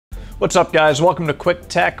What's up guys, welcome to Quick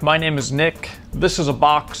Tech. My name is Nick. This is a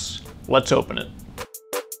box. Let's open it.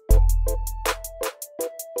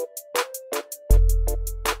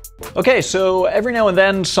 Okay, so every now and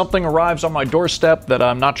then something arrives on my doorstep that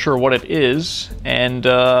I'm not sure what it is, and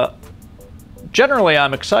generally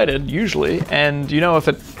I'm excited, usually, and you know, if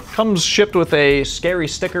it comes shipped with a scary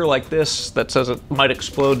sticker like this that says it might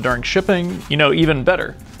explode during shipping, you know, even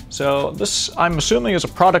better. So this, I'm assuming, is a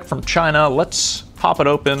product from China. Let's pop it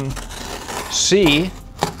open, see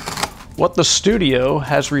what the studio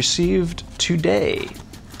has received today.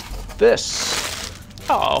 This.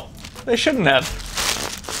 Oh, they shouldn't have.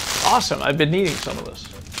 Awesome, I've been needing some of this.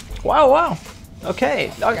 Wow.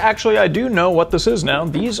 Okay, actually I do know what this is now.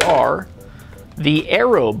 These are the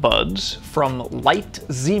AEROBUDS from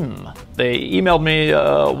LiteXim. They emailed me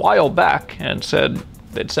a while back and said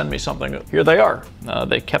they'd send me something. Here they are.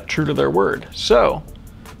 They kept true to their word. So,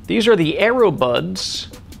 these are the AEROBUDS,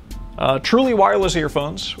 truly wireless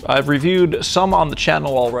earphones. I've reviewed some on the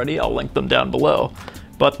channel already. I'll link them down below.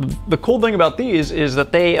 But the cool thing about these is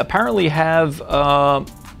that they apparently have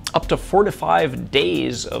up to 4 to 5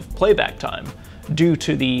 days of playback time due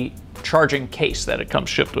to the charging case that it comes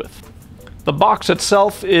shipped with. The box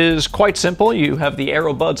itself is quite simple. You have the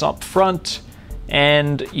AEROBUDS up front,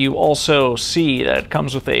 and you also see that it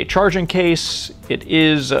comes with a charging case. It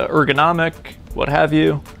is ergonomic, what have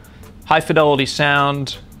you, high fidelity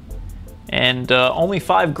sound, and only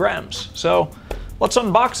 5 grams. So let's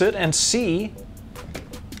unbox it and see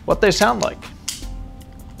what they sound like.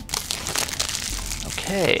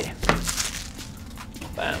 Okay.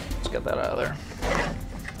 Bam, let's get that out of there.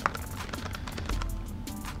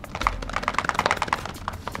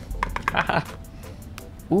 Haha.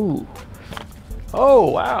 Ooh. Oh,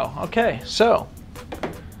 wow. Okay, so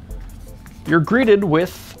you're greeted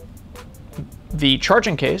with the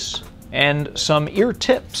charging case and some ear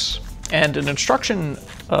tips, and an instruction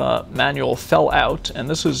manual fell out, and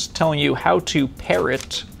this is telling you how to pair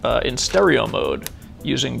it in stereo mode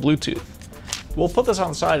using Bluetooth. We'll put this on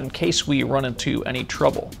the side in case we run into any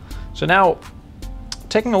trouble. So now,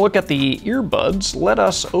 taking a look at the earbuds, let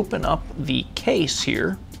us open up the case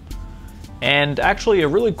here. And actually a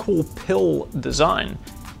really cool pill design.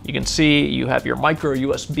 You can see you have your micro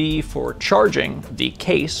USB for charging the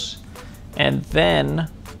case, and then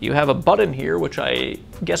you have a button here, which I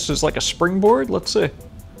guess is like a springboard. Let's see.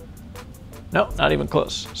 No, not even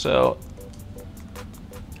close. So,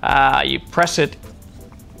 you press it.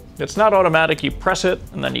 It's not automatic. You press it,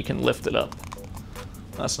 and then you can lift it up.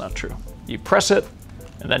 That's not true. You press it,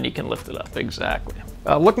 and then you can lift it up. Exactly.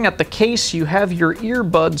 Looking at the case, you have your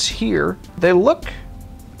earbuds here. They look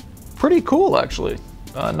pretty cool, actually.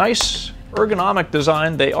 Nice ergonomic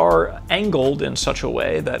design. They are angled in such a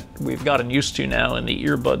way that we've gotten used to now in the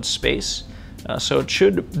earbud space. So it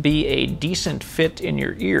should be a decent fit in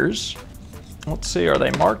your ears. Let's see, are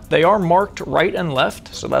they marked? They are marked right and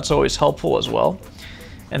left, so that's always helpful as well.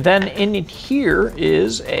 And then in here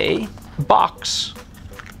is a box,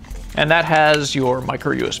 and that has your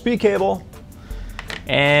micro USB cable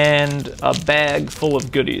and a bag full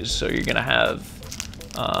of goodies. So you're gonna have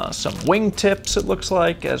some wing tips, it looks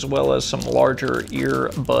like, as well as some larger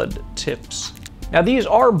earbud tips. Now these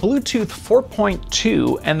are Bluetooth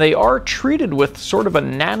 4.2, and they are treated with sort of a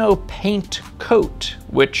nano paint coat,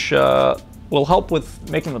 which will help with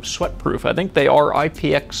making them sweat proof. I think they are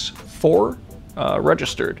IPX4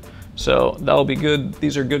 registered, so that'll be good.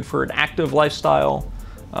 These are good for an active lifestyle.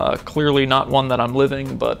 Clearly not one that I'm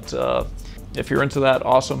living, but if you're into that,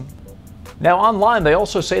 awesome. Now online, they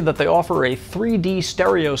also say that they offer a 3D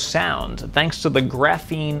stereo sound thanks to the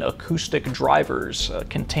graphene acoustic drivers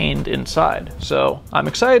contained inside. So I'm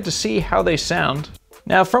excited to see how they sound.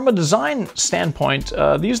 Now from a design standpoint,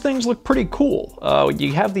 these things look pretty cool.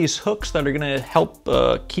 You have these hooks that are gonna help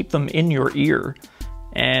keep them in your ear.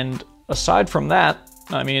 And aside from that,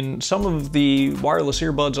 I mean, some of the wireless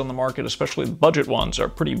earbuds on the market, especially the budget ones, are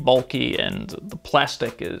pretty bulky, and the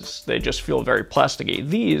plastic they just feel very plasticky.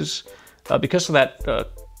 These, because of that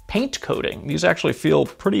paint coating, these actually feel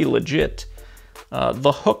pretty legit.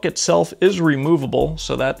 The hook itself is removable,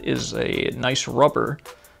 so that is a nice rubber.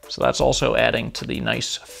 So that's also adding to the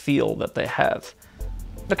nice feel that they have.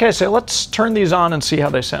 Okay, so let's turn these on and see how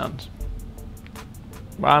they sound.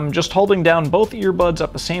 I'm just holding down both earbuds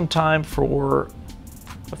at the same time for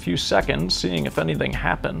a few seconds, seeing if anything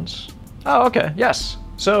happens. Oh, okay, yes.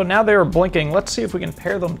 So now they are blinking. Let's see if we can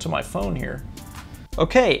pair them to my phone here.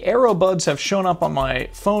 Okay, AEROBUDS have shown up on my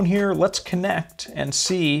phone here. Let's connect and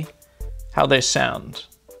see how they sound.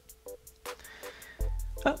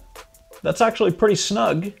 That's actually pretty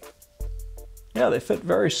snug. Yeah, they fit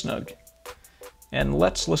very snug. And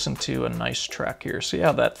let's listen to a nice track here. See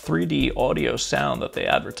how that 3D audio sound that they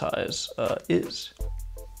advertise is.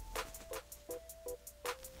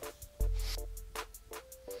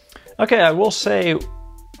 Okay, I will say,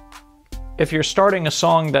 if you're starting a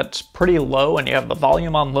song that's pretty low and you have the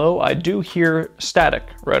volume on low, I do hear static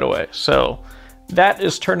right away. So that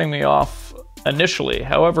is turning me off initially.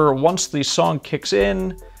 However, once the song kicks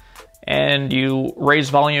in and you raise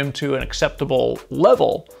volume to an acceptable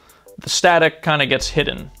level, the static kind of gets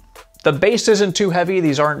hidden. The bass isn't too heavy.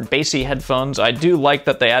 These aren't bassy headphones. I do like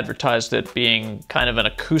that they advertised it being kind of an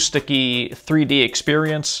acoustic-y 3D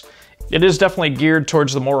experience. It is definitely geared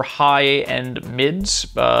towards the more high-end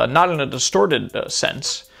mids, not in a distorted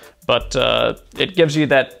sense, but it gives you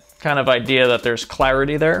that kind of idea that there's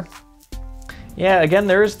clarity there. Yeah, again,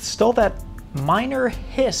 there is still that minor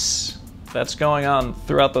hiss that's going on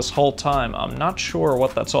throughout this whole time. I'm not sure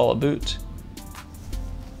what that's all about.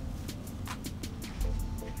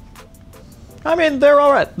 I mean, they're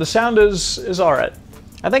all right. The sound is all right.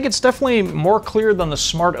 I think it's definitely more clear than the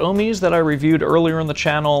Smart Ohms that I reviewed earlier in the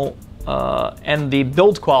channel, and the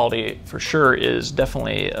build quality for sure is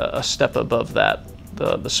definitely a step above that.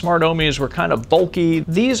 The Smart Ohms were kind of bulky.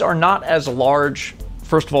 These are not as large,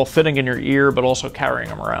 first of all, fitting in your ear, but also carrying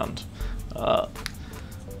them around.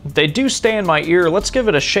 They do stay in my ear. Let's give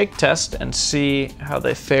it a shake test and see how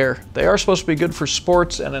they fare. They are supposed to be good for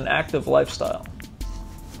sports and an active lifestyle.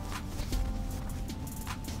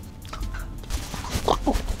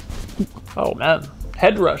 Oh man,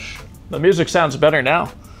 head rush. The music sounds better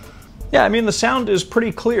now. Yeah, I mean, the sound is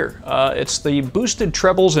pretty clear. It's the boosted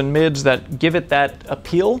trebles and mids that give it that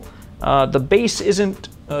appeal. The bass isn't,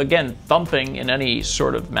 again, thumping in any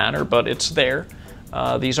sort of manner, but it's there.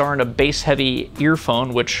 These aren't a bass-heavy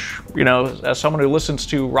earphone, which, you know, as someone who listens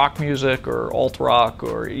to rock music or alt-rock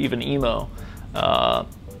or even emo, a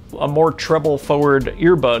more treble-forward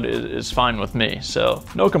earbud is fine with me, so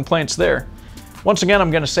no complaints there. Once again, I'm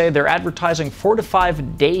going to say they're advertising 4 to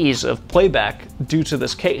 5 days of playback due to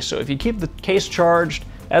this case. So if you keep the case charged,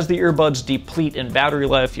 as the earbuds deplete in battery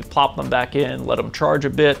life, you plop them back in, let them charge a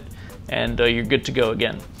bit, and you're good to go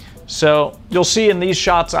again. So you'll see in these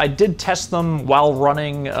shots, I did test them while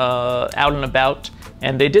running out and about,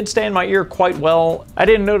 and they did stay in my ear quite well. I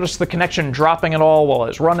didn't notice the connection dropping at all while I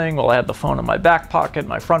was running, while I had the phone in my back pocket,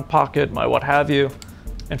 my front pocket, my what have you.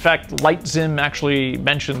 In fact, LiteXim actually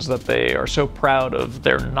mentions that they are so proud of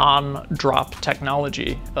their non-drop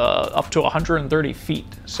technology, up to 130 feet.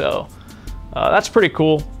 So that's pretty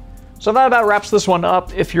cool. So that about wraps this one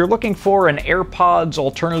up. If you're looking for an AirPods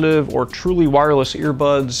alternative or truly wireless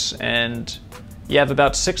earbuds and you have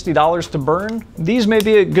about $60 to burn, these may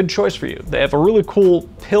be a good choice for you. They have a really cool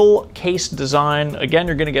pill case design. Again,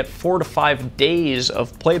 you're gonna get 4 to 5 days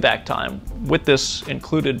of playback time with this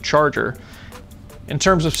included charger. In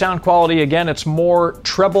terms of sound quality, again, it's more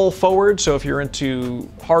treble forward, so if you're into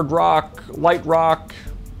hard rock, light rock,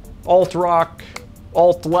 alt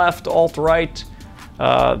left, alt right,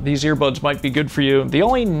 these earbuds might be good for you. The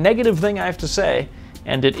only negative thing I have to say,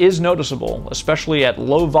 and it is noticeable, especially at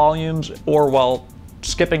low volumes or while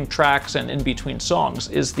skipping tracks and in between songs,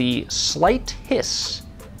 is the slight hiss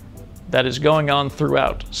that is going on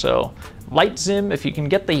throughout. So LiteXim, if you can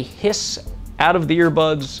get the hiss out of the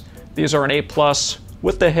earbuds, these are an A+.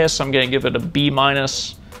 With the hiss, I'm going to give it a B-.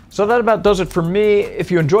 So that about does it for me. If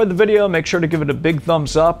you enjoyed the video, make sure to give it a big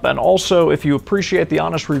thumbs up. And also, if you appreciate the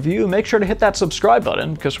honest review, make sure to hit that subscribe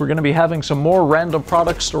button, because we're going to be having some more random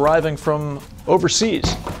products arriving from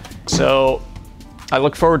overseas. So I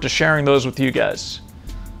look forward to sharing those with you guys.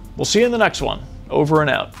 We'll see you in the next one. Over and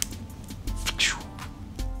out.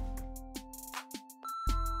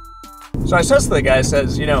 So I says to the guy,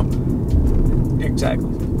 says, you know, exactly.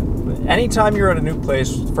 Anytime you're at a new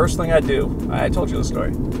place, first thing I do, I told you the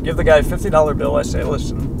story, give the guy a $50 bill. I say,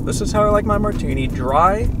 listen, this is how I like my martini,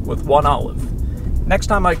 dry with 1 olive. Next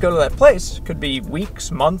time I go to that place, could be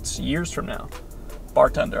weeks, months, years from now.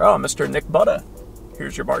 Bartender, oh, Mr. Nick Butter,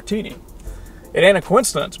 here's your martini. It ain't a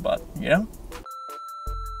coincidence, but, you know?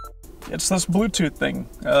 It's this Bluetooth thing,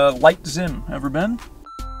 LiteXim, ever been?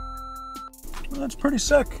 Well, that's pretty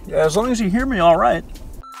sick. Yeah, as long as you hear me all right.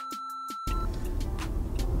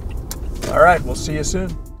 All right, we'll see you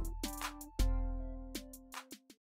soon.